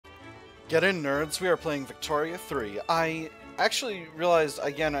Get in, nerds. We are playing Victoria 3. I actually realized,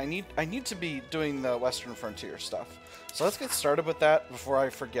 again, I need to be doing the Western Frontier stuff. So let's get started with that before I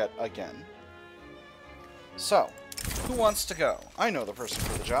forget again. So, who wants to go? I know the person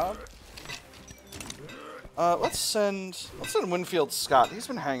for the job. Let's send Winfield Scott. He's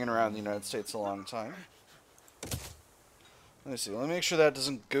been hanging around the United States a long time. Let me see. Let me make sure that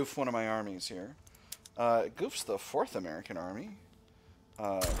doesn't goof one of my armies here. It goofs the 4th American Army.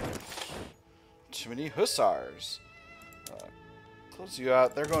 Too many hussars. Close you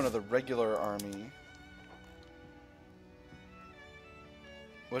out. They're going to the regular army.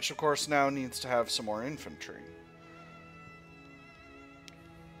 Which, of course, now needs to have some more infantry.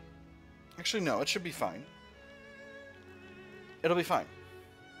 Actually, no. It should be fine. It'll be fine.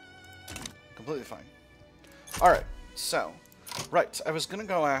 Completely fine. Alright, so. Right, I was going to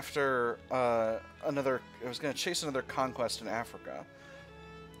go after I was going to chase another conquest in Africa.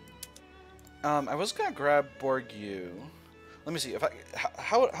 I was going to grab Borgu. Let me see. If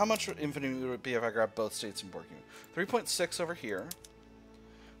how much infantry would it be if I grabbed both states in Borgu? 3.6 over here.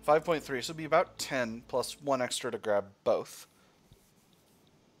 5.3, so it'd be about 10 plus 1 extra to grab both.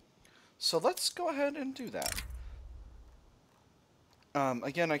 So let's go ahead and do that.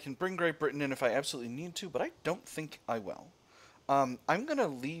 Again, I can bring Great Britain in if I absolutely need to, but I don't think I will. I'm going to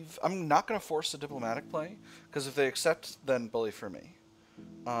leave. I'm not going to force a diplomatic play, because if they accept, then bully for me.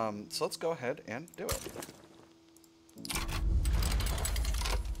 So let's go ahead and do it.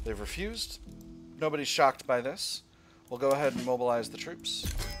 They've refused. Nobody's shocked by this. We'll go ahead and mobilize the troops.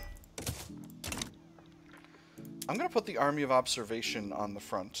 I'm going to put the Army of Observation on the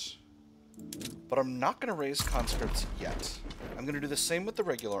front, but I'm not going to raise conscripts yet. I'm going to do the same with the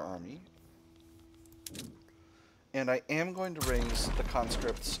regular army. And I am going to raise the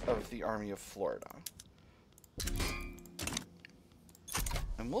conscripts of the Army of Florida.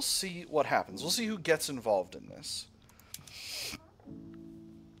 And we'll see what happens. We'll see who gets involved in this.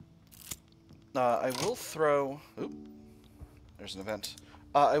 I will throw... Oop. There's an event.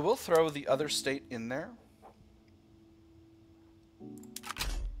 I will throw the other state in there.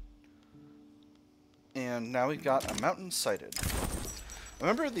 And now we've got a mountain sighted. A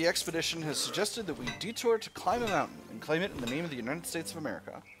member of the expedition has suggested that we detour to climb a mountain and claim it in the name of the United States of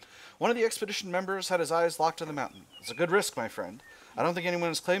America. One of the expedition members had his eyes locked on the mountain. It's a good risk, my friend. I don't think anyone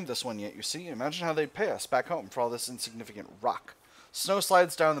has claimed this one yet, you see. Imagine how they'd pay us back home for all this insignificant rock. Snow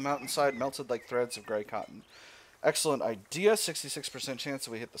slides down the mountainside, melted like threads of gray cotton. Excellent idea. 66% chance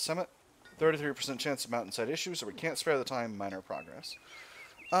that we hit the summit. 33% chance of mountainside issue, so we can't spare the time. Minor progress.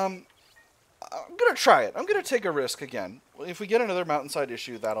 I'm going to try it. I'm going to take a risk again. If we get another mountainside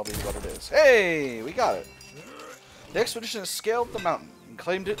issue, that'll be what it is. Hey, we got it. The expedition has scaled the mountain and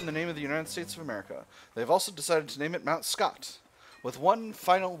claimed it in the name of the United States of America. They've also decided to name it Mount Scott. With one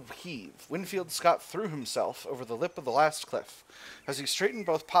final heave, Winfield Scott threw himself over the lip of the last cliff. As he straightened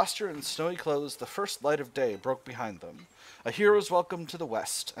both posture and snowy clothes, the first light of day broke behind them. A hero's welcome to the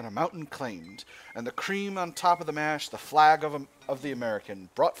west, and a mountain claimed, and the cream on top of the mash, the flag of the American,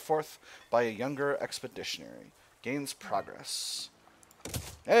 brought forth by a younger expeditionary. Gains progress.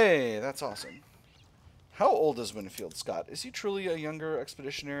 Hey, that's awesome. How old is Winfield Scott? Is he truly a younger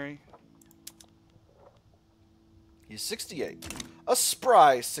expeditionary? He's 68. A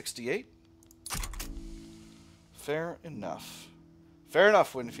spry 68. Fair enough. Fair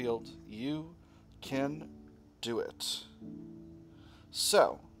enough, Winfield. You can do it.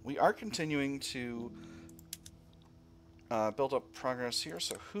 So, we are continuing to build up progress here.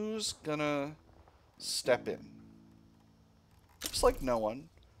 So, who's gonna step in? Looks like no one.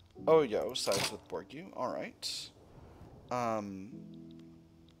 Oyo sides with Borgu. Alright.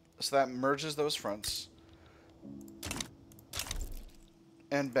 So that merges those fronts.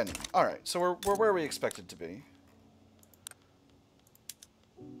 And Benin. Alright, so we're where we expected to be.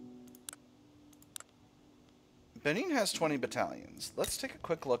 Benin has 20 battalions. Let's take a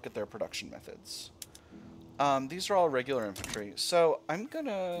quick look at their production methods. These are all regular infantry. So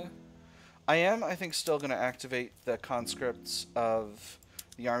I am, I think, still going to activate the conscripts of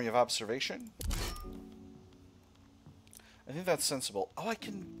the Army of Observation. I think that's sensible. Oh, I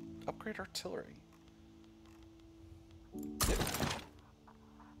can upgrade artillery. Yep.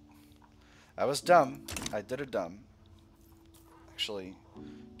 That was dumb. I did it dumb. Actually,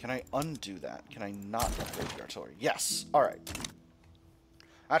 can I undo that? Can I not upgrade the artillery? Yes. Alright.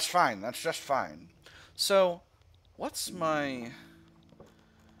 That's fine. That's just fine. So, what's my...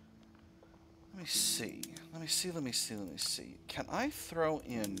 Let me see. Let me see. Can I throw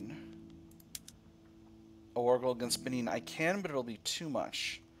in a war goal against Benin? I can, but it'll be too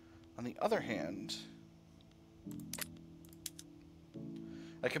much. On the other hand...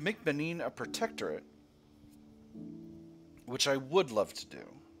 I could make Benin a protectorate, which I would love to do.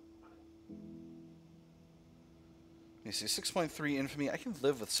 Let me see, 6.3 infamy. I can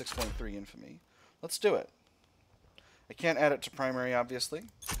live with 6.3 infamy. Let's do it. I can't add it to primary, obviously.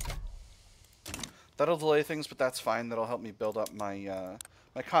 That'll delay things, but that's fine. That'll help me build up my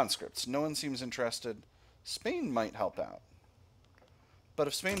my conscripts. No one seems interested. Spain might help out. But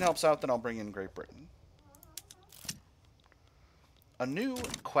if Spain helps out, then I'll bring in Great Britain. A new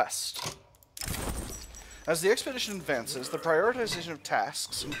quest. As the expedition advances, the prioritization of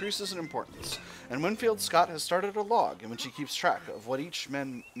tasks increases in importance, and Winfield Scott has started a log in which he keeps track of what each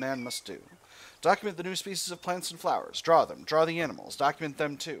man must do. Document the new species of plants and flowers. Draw them. Draw the animals. Document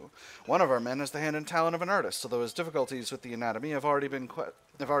them too. One of our men has the hand and talent of an artist, although his difficulties with the anatomy have already been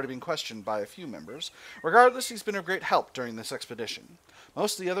questioned by a few members. Regardless, he's been of great help during this expedition.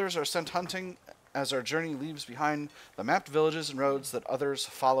 Most of the others are sent hunting as our journey leaves behind the mapped villages and roads that others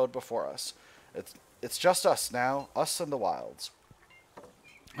followed before us. It's just us now, us and the wilds.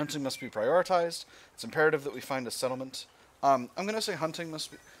 Hunting must be prioritized. It's imperative that we find a settlement. I'm going to say hunting must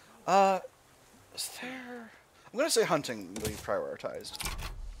be... Is there... I'm going to say hunting will be prioritized.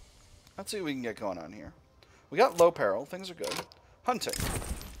 Let's see what we can get going on here. We got low peril. Things are good. Hunting.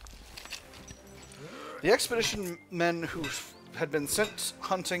 The expedition men who had been sent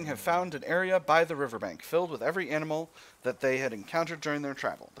hunting have found an area by the riverbank filled with every animal that they had encountered during their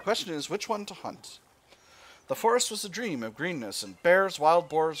travel. The question is, which one to hunt? The forest was a dream of greenness and bears, wild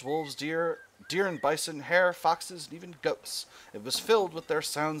boars, wolves, deer and bison, hare, foxes, and even goats. It was filled with their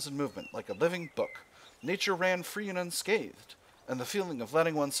sounds and movement, like a living book. Nature ran free and unscathed, and the feeling of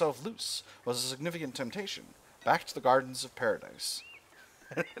letting oneself loose was a significant temptation. Back to the gardens of paradise.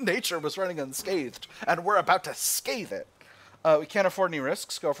 Nature was running unscathed, and we're about to scathe it. We can't afford any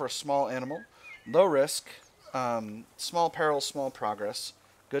risks. Go for a small animal. Low risk. Small peril, small progress.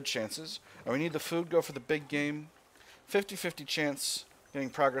 Good chances. And we need the food. Go for the big game. 50-50 chance getting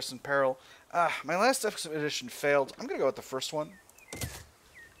progress and peril. My last expedition failed. I'm going to go with the first one.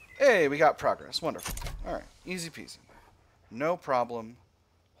 Hey, we got progress. Wonderful. All right. Easy peasy. No problem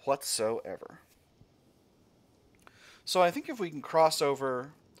whatsoever. So I think if we can cross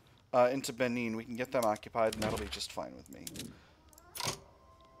over into Benin, we can get them occupied, and that'll be just fine with me.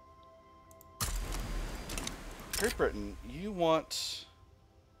 Great Britain, you want...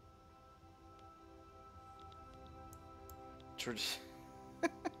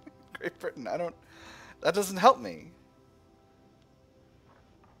 Great Britain, I don't... That doesn't help me.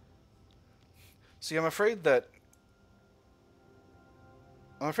 See, I'm afraid that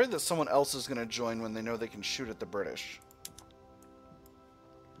someone else is going to join when they know they can shoot at the British.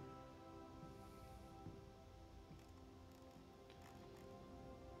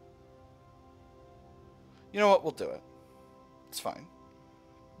 You know what? We'll do it. It's fine.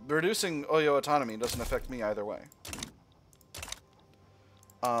 Reducing Oyo autonomy doesn't affect me either way.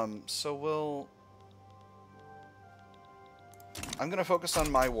 So we'll... I'm going to focus on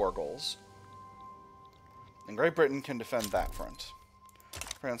my war goals. And Great Britain can defend that front.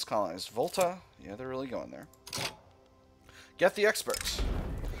 France colonized Volta. Yeah, they're really going there. Get the experts.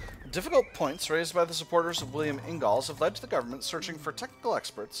 Difficult points raised by the supporters of William Ingalls have led to the government searching for technical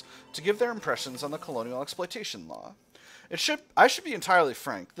experts to give their impressions on the Colonial Exploitation law. I should be entirely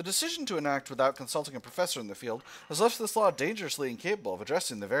frank. The decision to enact without consulting a professor in the field has left this law dangerously incapable of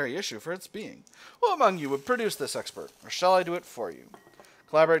addressing the very issue for its being. Who among you would produce this expert, or shall I do it for you?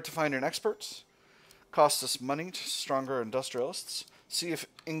 Collaborate to find an expert. Costs us money to stronger industrialists. See if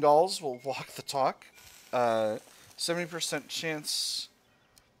Ingalls will walk the talk. 70% chance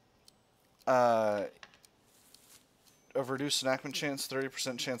of reduced enactment chance,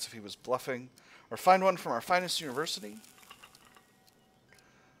 30% chance if he was bluffing. Or find one from our finest university.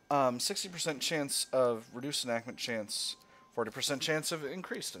 60% chance of reduced enactment chance, 40% chance of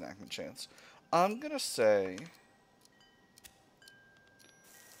increased enactment chance. I'm going to say...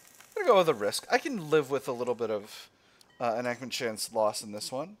 I'm going to go with a risk. I can live with a little bit of enactment chance loss in this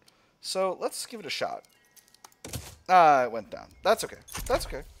one. So let's give it a shot. It went down. That's okay. That's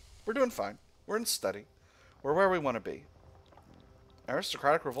okay. We're doing fine. We're in steady. We're where we want to be.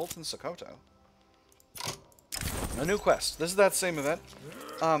 Aristocratic revolt in Sokoto. A new quest. This is that same event.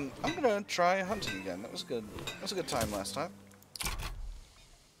 I'm gonna try hunting again. That was good. That was a good time last time.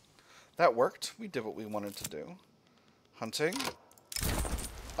 That worked. We did what we wanted to do. Hunting.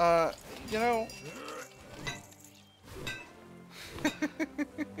 You know.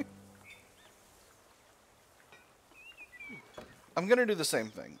 I'm gonna do the same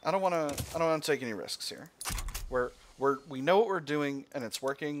thing. I don't wanna take any risks here. We know what we're doing and it's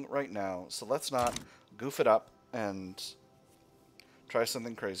working right now, so let's not goof it up and Try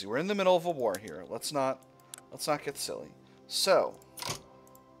something crazy. We're in the middle of a war here. Let's not get silly. So,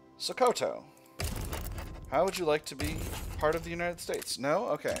 Sokoto, how would you like to be part of the United States? No?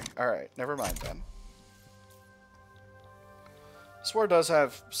 Okay. Alright. Never mind then. This war does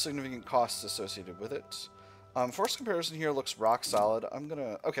have significant costs associated with it. Force comparison here looks rock solid. I'm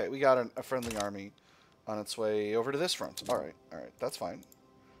gonna... Okay, we got a friendly army on its way over to this front. Alright, that's fine.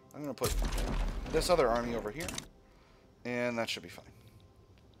 I'm gonna put this other army over here, and that should be fine.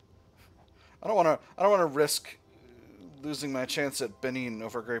 I don't wanna risk losing my chance at Benin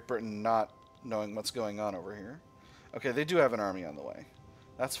over Great Britain not knowing what's going on over here. Okay, they do have an army on the way.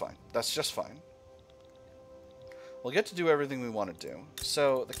 That's fine. That's just fine. We'll get to do everything we want to do.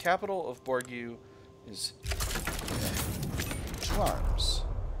 So, the capital of Borgu is... 2 arms.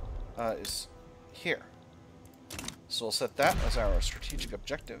 Is here. So we'll set that as our strategic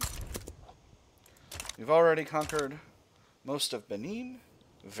objective. We've already conquered most of Benin.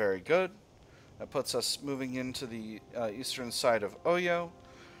 Very good. That puts us moving into the eastern side of Oyo.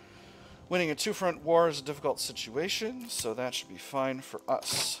 Winning a 2-front war is a difficult situation, so that should be fine for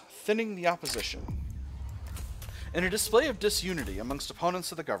us. Thinning the opposition. In a display of disunity amongst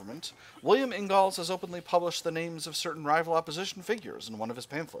opponents of the government, William Ingalls has openly published the names of certain rival opposition figures in one of his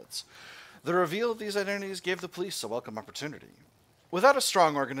pamphlets. The reveal of these identities gave the police a welcome opportunity. Without a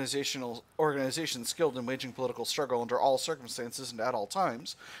strong organization skilled in waging political struggle under all circumstances and at all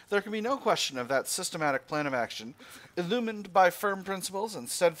times, there can be no question of that systematic plan of action, illumined by firm principles and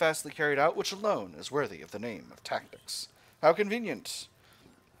steadfastly carried out, which alone is worthy of the name of tactics. How convenient!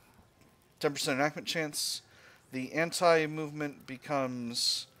 10% enactment chance. The anti-movement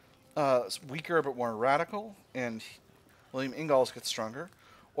becomes weaker but more radical, and William Ingalls gets stronger.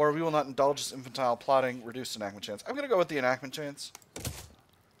 Or we will not indulge this infantile plotting, reduced enactment chance. I'm going to go with the enactment chance.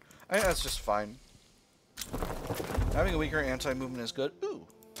 I think that's just fine. Having a weaker anti-movement is good. Ooh,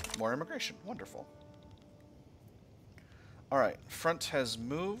 more immigration. Wonderful. Alright, front has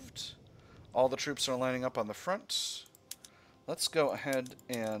moved. All the troops are lining up on the front. Let's go ahead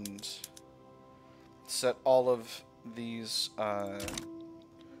and set all of these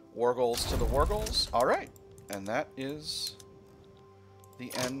war goals to the war goals. Alright, and that is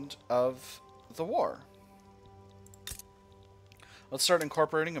the end of the war. Let's start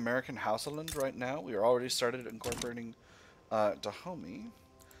incorporating American Houseland right now. We are already started incorporating Dahomey.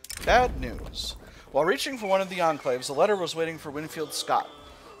 Bad news. While reaching for one of the enclaves, a letter was waiting for Winfield Scott,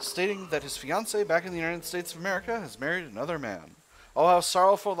 stating that his fiancée back in the United States of America has married another man. Oh, how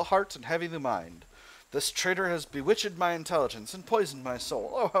sorrowful the heart and heavy the mind. This traitor has bewitched my intelligence and poisoned my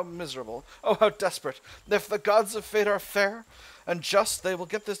soul. Oh, how miserable. Oh, how desperate. If the gods of fate are fair and just, they will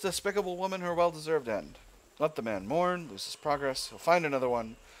get this despicable woman her well-deserved end. Let the man mourn, loses progress. He'll find another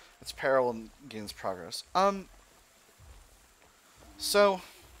one. It's peril and gains progress. So,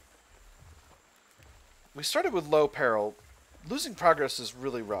 we started with low peril. Losing progress is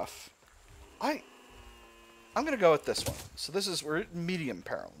really rough. I'm going to go with this one. So we're at medium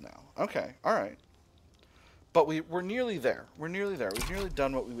peril now. Okay, alright. But we're nearly there. We're nearly there. We've nearly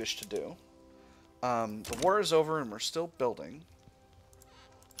done what we wish to do. The war is over and we're still building.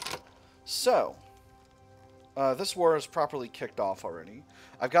 So, this war is properly kicked off already.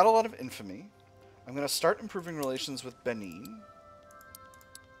 I've got a lot of infamy. I'm going to start improving relations with Benin.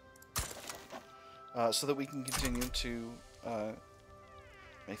 So that we can continue to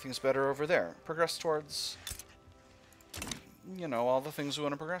make things better over there. Progress towards, you know, all the things we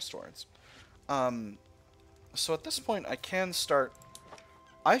want to progress towards. So at this point, I can start...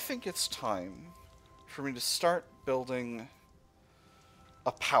 I think it's time for me to start building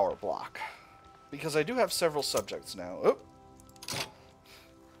a power block. Because I do have several subjects now. Oh!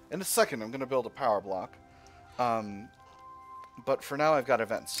 In a second, I'm going to build a power block. But for now, I've got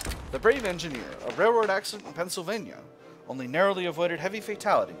events. The Brave Engineer, a railroad accident in Pennsylvania, only narrowly avoided heavy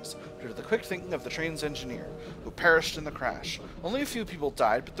fatalities due to the quick thinking of the train's engineer, who perished in the crash. Only a few people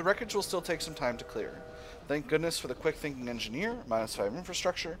died, but the wreckage will still take some time to clear. Thank goodness for the quick-thinking engineer, -5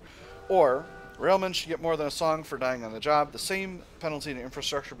 infrastructure, or railmen should get more than a song for dying on the job, the same penalty to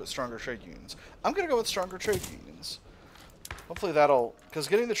infrastructure but stronger trade unions. I'm going to go with stronger trade unions. Hopefully that'll... because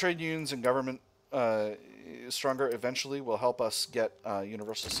getting the trade unions and government stronger eventually will help us get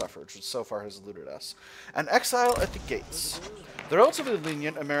universal suffrage, which so far has eluded us. An exile at the gates. The relatively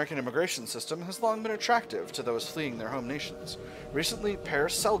lenient American immigration system has long been attractive to those fleeing their home nations. Recently, Per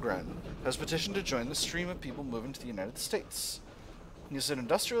Sellgren has petitioned to join the stream of people moving to the United States. He is an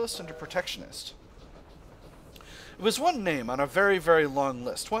industrialist and a protectionist. It was one name on a very, very long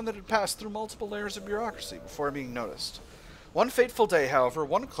list, one that had passed through multiple layers of bureaucracy before being noticed. One fateful day, however,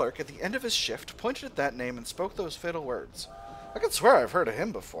 one clerk at the end of his shift pointed at that name and spoke those fatal words. I could swear I've heard of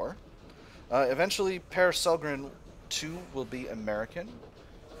him before. Eventually, Per Selgren II will be American.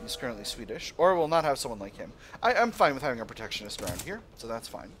 He's currently Swedish. Or we'll not have someone like him. I'm fine with having a protectionist around here, so that's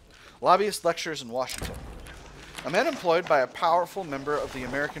fine. Lobbyist lectures in Washington. A man employed by a powerful member of the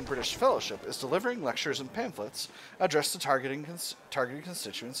American-British Fellowship is delivering lectures and pamphlets addressed to targeted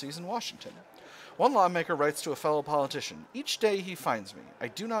constituencies in Washington. One lawmaker writes to a fellow politician, "Each day he finds me. I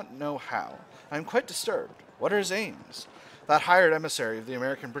do not know how. I am quite disturbed. What are his aims?" That hired emissary of the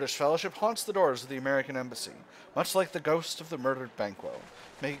American-British Fellowship haunts the doors of the American embassy, much like the ghost of the murdered Banquo.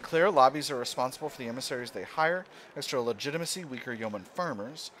 Make it clear lobbies are responsible for the emissaries they hire, extra legitimacy, weaker yeoman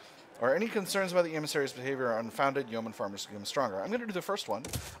farmers, or any concerns about the emissary's behavior are unfounded, yeoman farmers become stronger. I'm going to do the first one.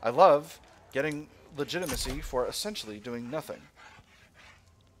 I love getting legitimacy for essentially doing nothing.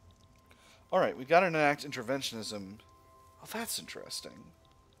 Alright, we got to enact interventionism. Oh, that's interesting.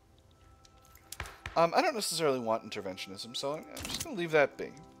 I don't necessarily want interventionism, so I'm just going to leave that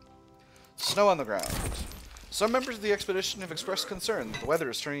be. Snow on the ground. Some members of the expedition have expressed concern that the weather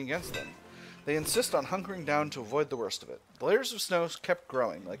is turning against them. They insist on hunkering down to avoid the worst of it. The layers of snow kept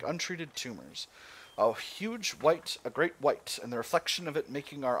growing, like untreated tumors. A huge white, a great white, and the reflection of it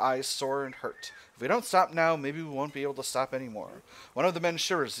making our eyes sore and hurt. If we don't stop now, maybe we won't be able to stop anymore. One of the men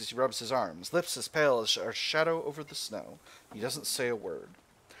shivers as he rubs his arms, lips as pale as a shadow over the snow. He doesn't say a word.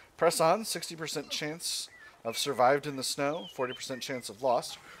 Press on, 60% chance of survived in the snow, 40% chance of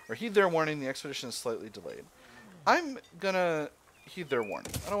lost, or heed their warning, the expedition is slightly delayed. I'm gonna heed their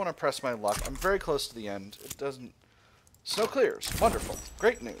warning. I don't want to press my luck. I'm very close to the end. It doesn't... Snow clears. Wonderful.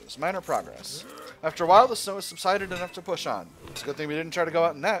 Great news. Minor progress. After a while, the snow has subsided enough to push on. It's a good thing we didn't try to go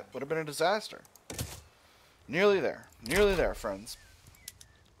out in that. Would have been a disaster. Nearly there. Nearly there, friends.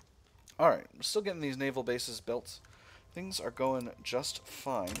 Alright, we're still getting these naval bases built. Things are going just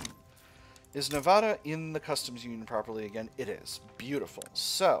fine. Is Nevada in the customs union properly again? It is. Beautiful.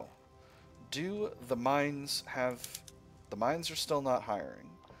 So, do the mines have... The mines are still not hiring.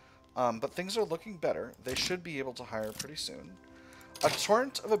 But things are looking better. They should be able to hire pretty soon. A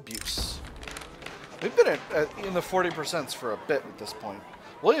torrent of abuse. We've been in the 40% for a bit at this point.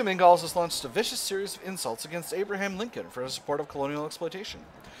 William Ingalls has launched a vicious series of insults against Abraham Lincoln for his support of colonial exploitation.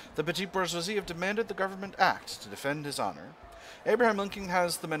 The petite bourgeoisie have demanded the government act to defend his honor. Abraham Lincoln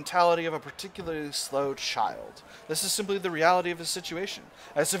has the mentality of a particularly slow child. This is simply the reality of his situation.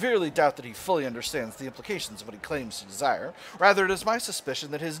 I severely doubt that he fully understands the implications of what he claims to desire. Rather, it is my suspicion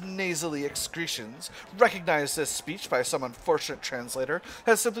that his nasally excretions, recognized as speech by some unfortunate translator,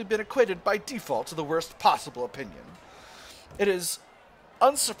 has simply been equated by default to the worst possible opinion. It is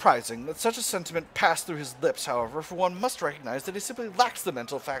unsurprising that such a sentiment passed through his lips, however, for one must recognize that he simply lacks the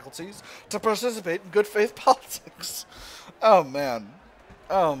mental faculties to participate in good faith politics. Oh man.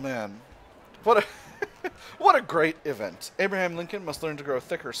 Oh man. What a what a great event. Abraham Lincoln must learn to grow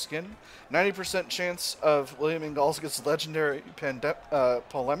thicker skin. 90% chance of William Ingalls gets legendary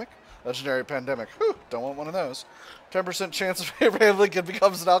polemic. Legendary pandemic. Whew, don't want one of those. 10% chance of Abraham Lincoln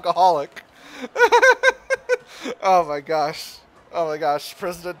becomes an alcoholic. Oh my gosh. Oh my gosh,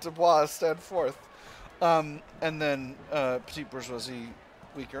 President Dubois, stand forth. And then petite bourgeoisie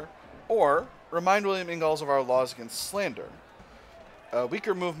weaker. Or remind William Ingalls of our laws against slander.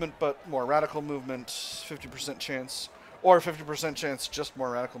 Weaker movement, but more radical movement, 50% chance. Or 50% chance, just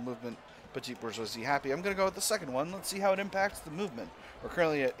more radical movement, petite bourgeoisie happy. I'm going to go with the second one. Let's see how it impacts the movement. We're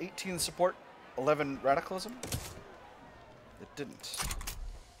currently at 18 support, 11 radicalism. It didn't.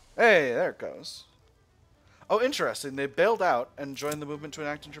 Hey, there it goes. Oh, interesting. They bailed out and joined the movement to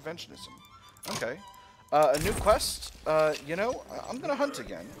enact interventionism. Okay. A new quest. You know, I'm going to hunt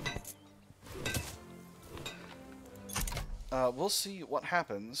again. We'll see what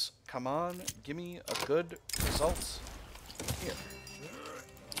happens. Come on, give me a good result. Here.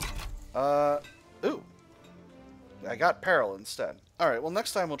 Ooh. I got peril instead. Alright, well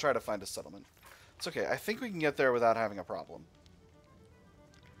next time we'll try to find a settlement. It's okay. I think we can get there without having a problem.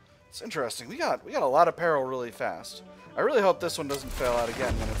 It's interesting. We got a lot of peril really fast. I really hope this one doesn't fail out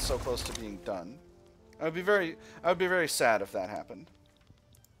again when it's so close to being done. I would be very sad if that happened.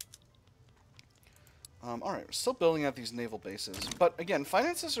 Alright, we're still building out these naval bases. But again,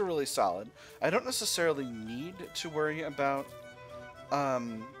 finances are really solid. I don't necessarily need to worry about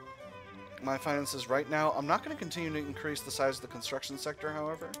my finances right now. I'm not going to continue to increase the size of the construction sector,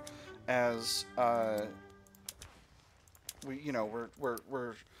 however, as I'm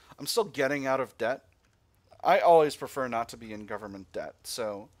still getting out of debt. I always prefer not to be in government debt,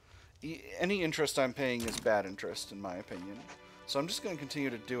 so any interest I'm paying is bad interest, in my opinion. So I'm just going to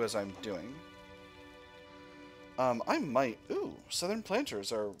continue to do as I'm doing. I might... Ooh, southern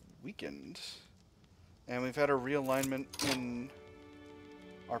planters are weakened. And we've had a realignment in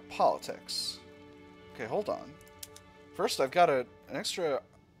our politics. Okay, hold on. First, I've got an extra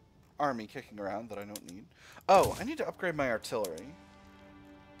army kicking around that I don't need. Oh, I need to upgrade my artillery.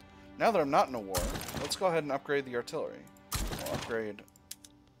 Now that I'm not in a war, let's go ahead and upgrade the artillery. I'll upgrade...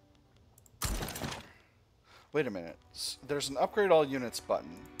 Wait a minute. There's an upgrade all units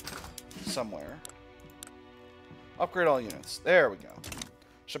button somewhere. Upgrade all units. There we go.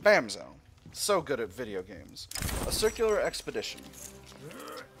 Shabamzo. So good at video games. A circular expedition.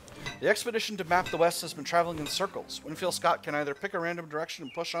 The expedition to map the West has been traveling in circles. Winfield Scott can either pick a random direction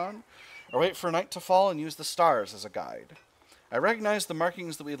and push on, or wait for night to fall and use the stars as a guide. I recognized the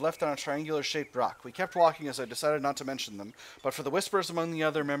markings that we had left on a triangular-shaped rock. We kept walking as I decided not to mention them, but for the whispers among the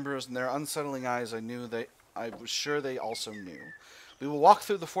other members and their unsettling eyes, I was sure they also knew. We will walk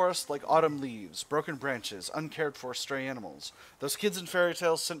through the forest like autumn leaves, broken branches, uncared-for stray animals. Those kids in fairy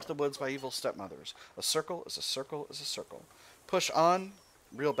tales sent to the woods by evil stepmothers. A circle is a circle is a circle. Push on.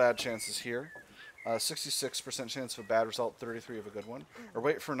 Real bad chances here. 66% chance of a bad result, 33 of a good one. Or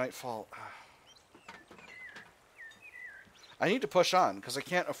wait for nightfall. I need to push on, because I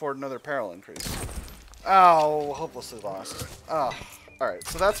can't afford another peril increase. Oh, hopelessly lost. Oh. Alright,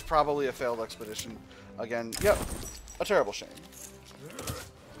 so that's probably a failed expedition. Again, yep, a terrible shame.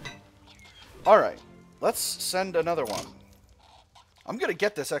 Alright, let's send another one. I'm going to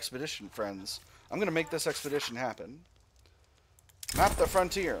get this expedition, friends. I'm going to make this expedition happen. Map the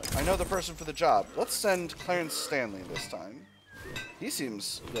frontier. I know the person for the job. Let's send Clarence Stanley this time. He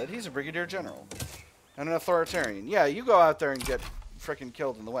seems good. He's a brigadier general. And an authoritarian. Yeah, you go out there and get frickin'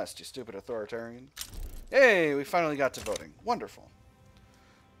 killed in the West, you stupid authoritarian. Hey, we finally got to voting. Wonderful.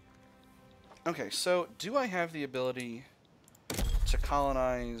 Okay, so do I have the ability to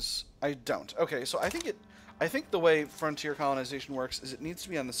colonize? I don't. Okay, so I think the way frontier colonization works is it needs to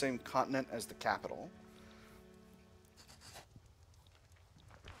be on the same continent as the capital.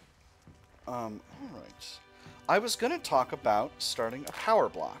 Alright. I was going to talk about starting a power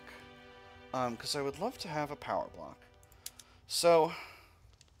block. Because I would love to have a power block. So...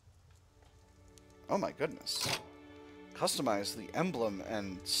 Oh my goodness. Customize the emblem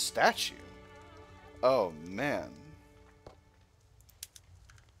and statue. Oh man.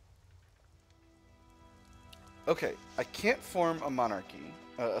 Okay, I can't form a monarchy,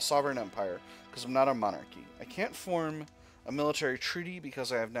 a sovereign empire, because I'm not a monarchy. I can't form a military treaty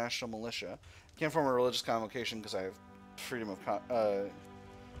because I have national militia. I can't form a religious convocation because I have freedom of...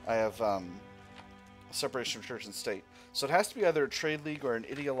 I have separation of church and state. So it has to be either a trade league or an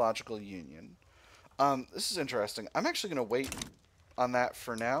ideological union. This is interesting. I'm actually going to wait on that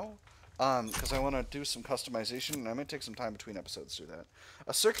for now, because I want to do some customization, and I might take some time between episodes to do that.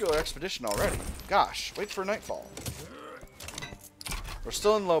 A circular expedition already. Gosh, wait for nightfall. We're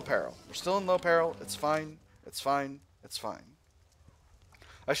still in low peril. We're still in low peril. It's fine. It's fine. It's fine.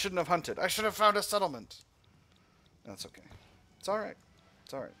 I shouldn't have hunted. I should have found a settlement. That's okay. It's alright.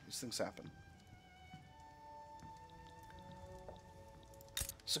 It's alright. These things happen.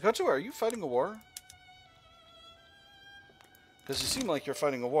 Sokoto, are you fighting a war? Because you seem like you're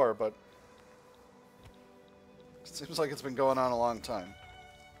fighting a war, but it seems like it's been going on a long time.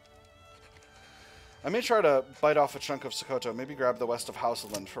 I may try to bite off a chunk of Sokoto, maybe grab the west of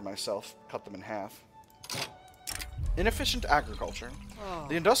Houseland for myself, cut them in half. Inefficient agriculture. Oh.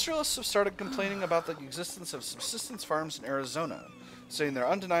 The industrialists have started complaining about the existence of subsistence farms in Arizona, saying their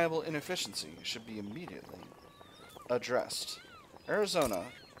undeniable inefficiency should be immediately addressed. Arizona.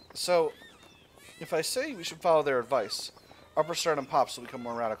 So, if I say we should follow their advice, upper stardom pops will become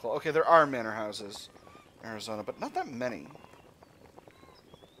more radical. Okay, there are manor houses in Arizona, but not that many.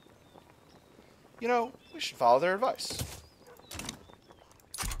 You know, we should follow their advice.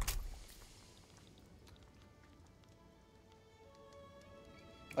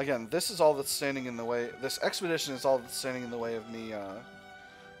 Again, this is all that's standing in the way. This expedition is all that's standing in the way of me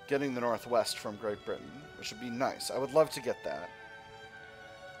getting the Northwest from Great Britain, which would be nice. I would love to get that.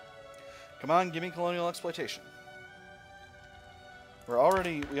 Come on, give me colonial exploitation.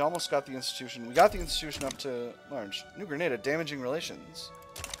 We almost got the institution. We got the institution up to large. New Grenada, damaging relations.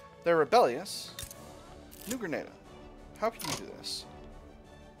 They're rebellious. New Grenada, how can you do this?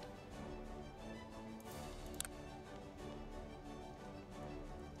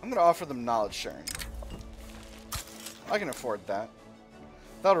 I'm going to offer them knowledge sharing. I can afford that.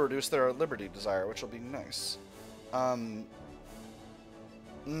 That'll reduce their liberty desire, which will be nice.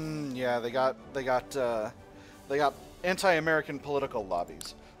 Yeah, they got anti-American political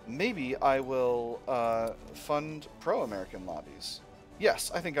lobbies. Maybe I will fund pro-American lobbies. Yes,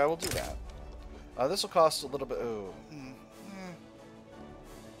 I think I will do that. This will cost a little bit. Oh.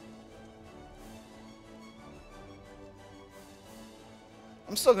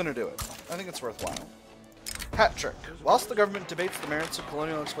 I'm still going to do it. I think it's worthwhile. Hat trick. Whilst the government debates the merits of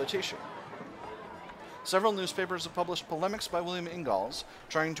colonial exploitation, several newspapers have published polemics by William Ingalls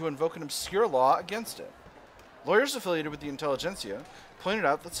trying to invoke an obscure law against it. Lawyers affiliated with the intelligentsia pointed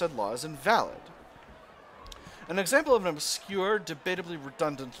out that said law is invalid. An example of an obscure, debatably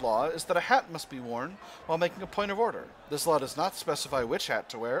redundant law is that a hat must be worn while making a point of order. This law does not specify which hat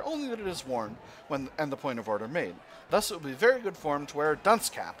to wear, only that it is worn when and the point of order made. Thus, it would be very good form to wear a dunce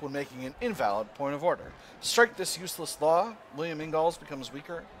cap when making an invalid point of order. Strike this useless law, William Ingalls becomes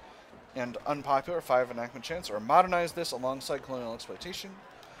weaker and unpopular, 5 enactment chance, or modernize this alongside colonial exploitation.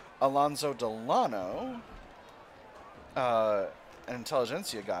 Alonzo Delano, an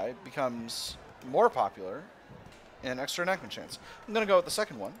intelligentsia guy, becomes more popular and extra enactment chance. I'm going to go with the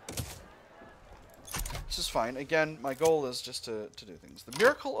second one, which is fine. Again, my goal is just to do things. The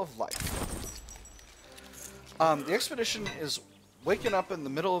miracle of life. The expedition is waken up in the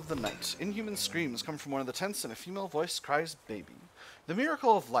middle of the night. Inhuman screams come from one of the tents and a female voice cries, "Baby." The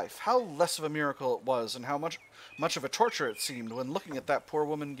miracle of life. How less of a miracle it was, and how much of a torture it seemed when looking at that poor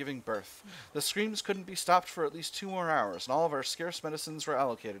woman giving birth. The screams couldn't be stopped for at least 2 more hours, and all of our scarce medicines were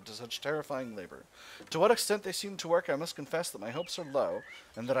allocated to such terrifying labor. To what extent they seemed to work, I must confess that my hopes are low,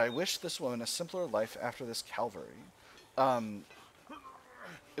 and that I wish this woman a simpler life after this Calvary.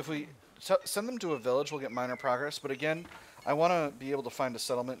 If we send them to a village, we'll get minor progress, but again, I want to be able to find a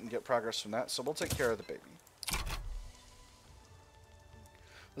settlement and get progress from that, so we'll take care of the baby.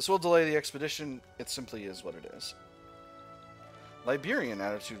 This will delay the expedition. It simply is what it is. Liberian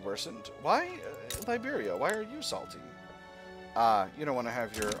attitude worsened. Why, Liberia? Why are you salty? You don't want to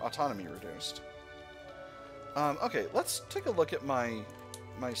have your autonomy reduced. Okay, let's take a look at my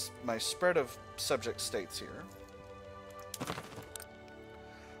spread of subject states here.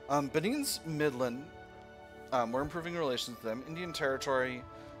 Benin's Midland. We're improving relations with them. Indian Territory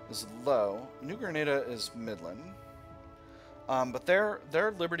is low. New Grenada is Midland. But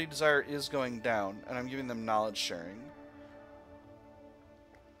their liberty desire is going down, and I'm giving them knowledge sharing.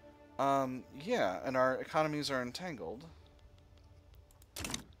 Yeah, and our economies are entangled.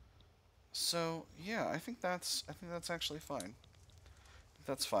 So yeah, I think that's actually fine.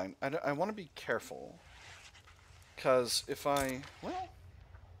 That's fine. I want to be careful, because if I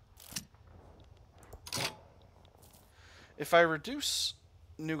reduce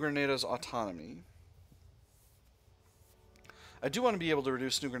New Grenada's autonomy. I do want to be able to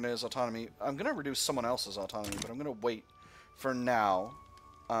reduce New Grenada's autonomy. I'm going to reduce someone else's autonomy, but I'm going to wait for now,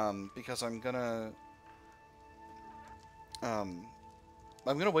 because I'm going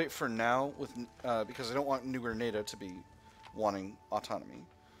to wait for now with because I don't want New Grenada to be wanting autonomy.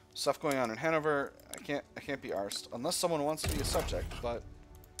 Stuff going on in Hanover. I can't be arsed unless someone wants to be a subject, but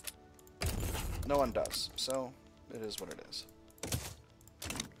no one does. So it is what it is.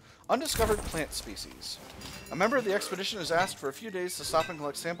 Undiscovered plant species. A member of the expedition is asked for a few days to stop and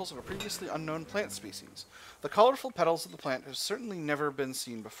collect samples of a previously unknown plant species. The colorful petals of the plant have certainly never been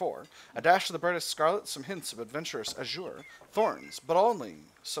seen before. A dash of the brightest scarlet, some hints of adventurous azure, thorns, but only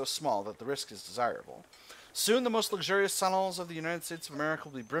so small that the risk is desirable. Soon the most luxurious salons of the United States of America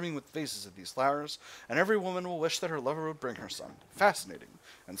will be brimming with vases of these flowers, and every woman will wish that her lover would bring her some. Fascinating,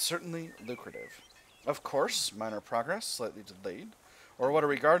 and certainly lucrative. Of course, minor progress, slightly delayed. Or what are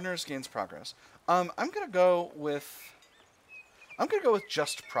we, gardeners? Gains progress. I'm gonna go with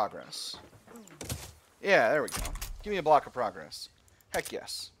just progress. Yeah, there we go. Give me a block of progress. Heck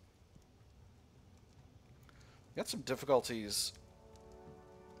yes. Got some difficulties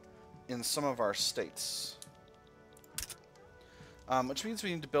in some of our states. Which means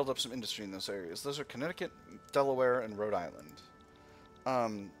we need to build up some industry in those areas. Those are Connecticut, Delaware, and Rhode Island.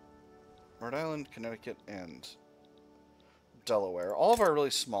 Rhode Island, Connecticut, and Delaware. All of our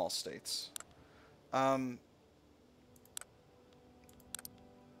really small states.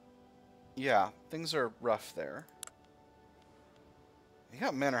 Yeah, things are rough there. You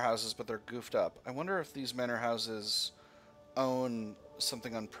got manor houses, but they're goofed up. I wonder if these manor houses own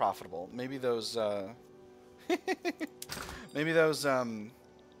something unprofitable. Maybe those, maybe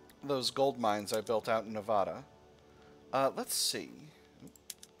those gold mines I built out in Nevada. Let's see.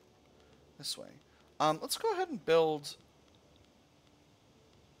 This way. Let's go ahead and build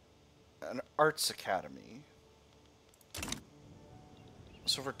an arts academy.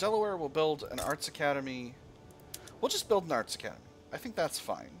 So for Delaware, we'll build an arts academy. We'll just build an arts academy. I think that's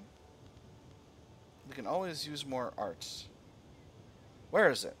fine. We can always use more arts. Where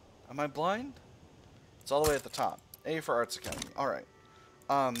is it? Am I blind? It's all the way at the top. A for arts academy. Alright.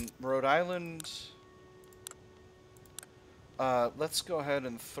 Rhode Island. Let's go ahead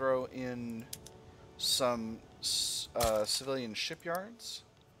and throw in some civilian shipyards.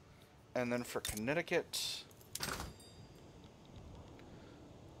 And then for Connecticut,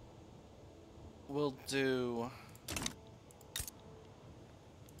 we'll do...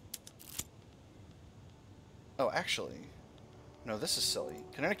 Oh, actually, no, this is silly.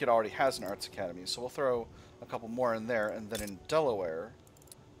 Connecticut already has an arts academy, so we'll throw a couple more in there, and then in Delaware,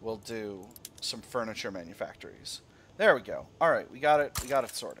 we'll do some furniture manufactories. There we go. All right, we got it. We got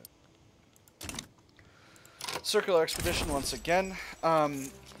it sorted. Circular expedition once again. I'm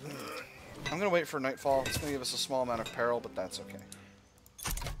going to wait for nightfall. It's going to give us a small amount of peril, but that's okay.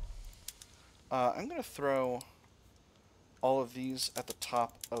 I'm going to throw all of these at the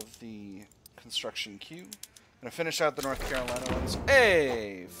top of the construction queue. I'm going to finish out the North Carolina ones.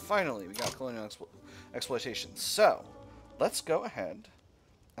 Hey! Finally, we got Colonial Exploitation. So, let's go ahead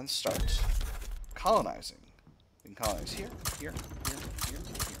and start colonizing. We can colonize here, here, here, here,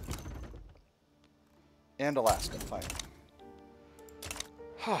 here. And Alaska, finally.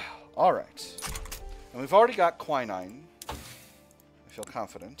 Alright. And we've already got quinine. I feel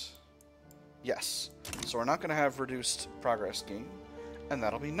confident. Yes. So we're not going to have reduced progress gain. And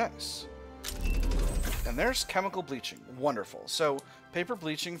that'll be nice. And there's chemical bleaching. Wonderful. So paper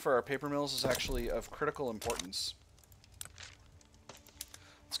bleaching for our paper mills is actually of critical importance.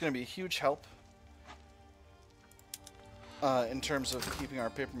 It's going to be a huge help in terms of keeping our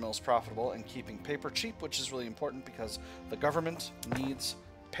paper mills profitable and keeping paper cheap, which is really important because the government needs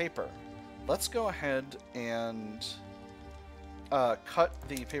paper. Let's go ahead and cut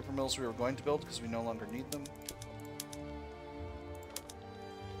the paper mills we were going to build because we no longer need them.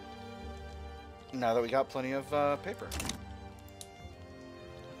 Now that we got plenty of paper.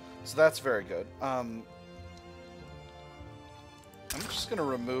 So that's very good. I'm just going to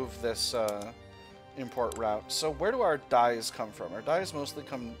remove this import route. So where do our dyes come from? Our dyes mostly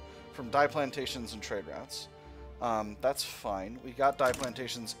come from dye plantations and trade routes. That's fine. We got dye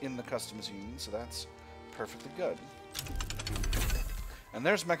plantations in the customs union, so that's perfectly good. And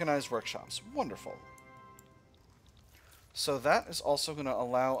there's mechanized workshops. Wonderful. So that is also going to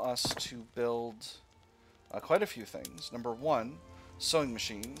allow us to build quite a few things. Number one, sewing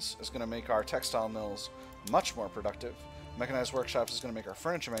machines is going to make our textile mills much more productive. Mechanized workshops is going to make our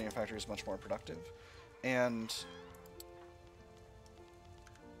furniture manufacturers much more productive. And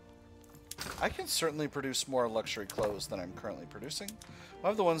I can certainly produce more luxury clothes than I'm currently producing.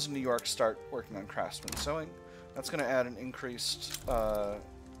 We'll have the ones in New York start working on craftsman sewing. That's going to add an increased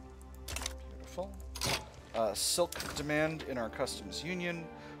beautiful silk demand in our customs union.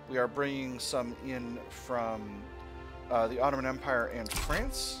 We are bringing some in from the Ottoman Empire and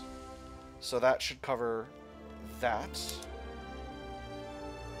France. So that should cover that.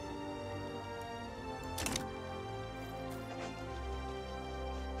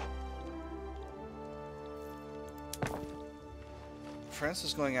 France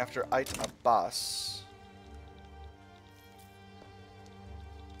is going after Ait Abbas.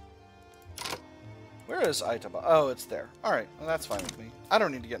 Where is Ait Abbas? Oh, it's there. Alright, well, that's fine with me. I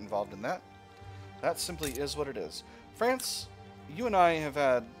don't need to get involved in that. That simply is what it is. France, you and I have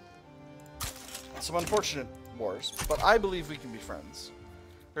had some unfortunate wars, but I believe we can be friends.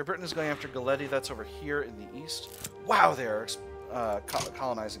 Great Britain is going after Galetti. That's over here in the east. Wow, they are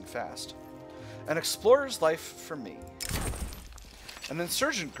colonizing fast. An explorer's life for me. An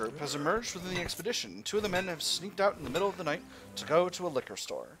insurgent group has emerged within the expedition. Two of the men have sneaked out in the middle of the night to go to a liquor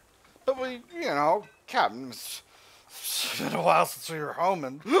store. But we, you know, Captain, it's been a while since we were home,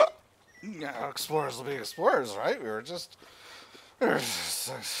 and you know, explorers will be explorers, right? We were just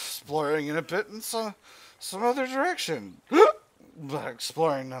exploring in a bit in some other direction. But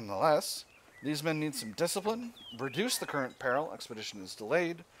exploring nonetheless. These men need some discipline. Reduce the current peril. Expedition is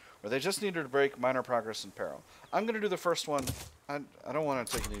delayed. Or they just needed to break minor progress in peril. I'm going to do the first one. I don't want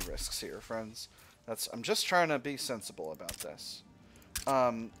to take any risks here, friends. I'm just trying to be sensible about this.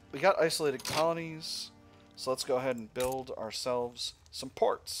 We got isolated colonies. So let's go ahead and build ourselves some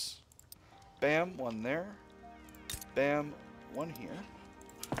ports. Bam, one there. Bam, one here.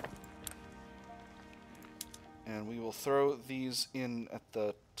 And we will throw these in at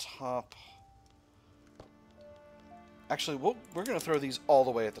the top. Actually, we're going to throw these all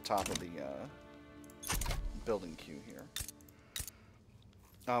the way at the top of the building queue here.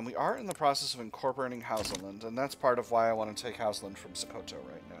 We are in the process of incorporating Hausaland, and that's part of why I want to take Hausaland from Sokoto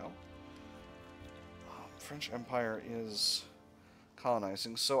right now. French Empire is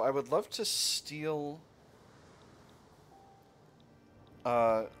colonizing, so I would love to steal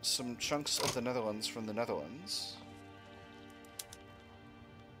some chunks of the Netherlands from the Netherlands.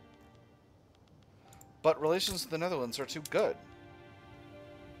 But relations with the Netherlands are too good.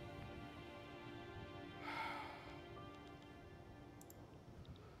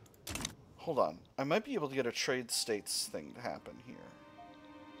 Hold on. I might be able to get a trade states thing to happen here.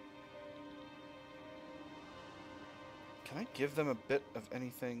 Can I give them a bit of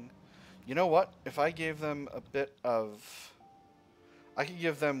anything? You know what? If I gave them a bit of... I could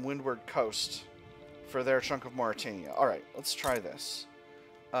give them Windward Coast for their chunk of Mauritania. Alright, let's try this.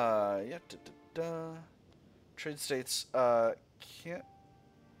 Yeah, Trade states, can't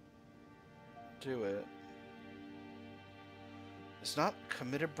do it. Is not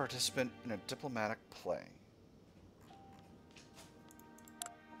committed participant in a diplomatic play.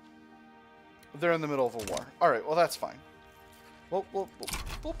 They're in the middle of a war. Alright, well that's fine. We'll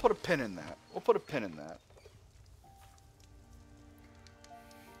put a pin in that. We'll put a pin in that.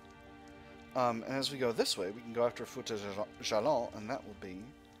 And as we go this way, we can go after Fouta Jalon, and that will be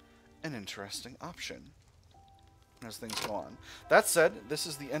an interesting option as things go on. That said, this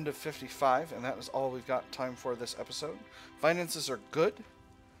is the end of 55, and that is all we've got time for this episode. Finances are good.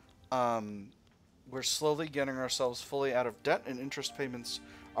 We're slowly getting ourselves fully out of debt, and interest payments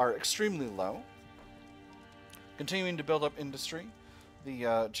are extremely low. Continuing to build up industry. The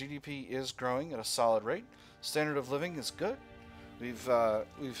GDP is growing at a solid rate. Standard of living is good.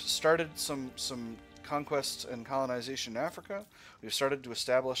 We've started some conquest and colonization in Africa. We've started to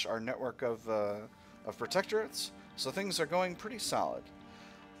establish our network of protectorates. So things are going pretty solid.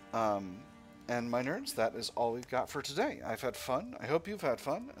 And my nerds, that is all we've got for today. I've had fun. I hope you've had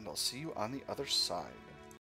fun, and I'll see you on the other side.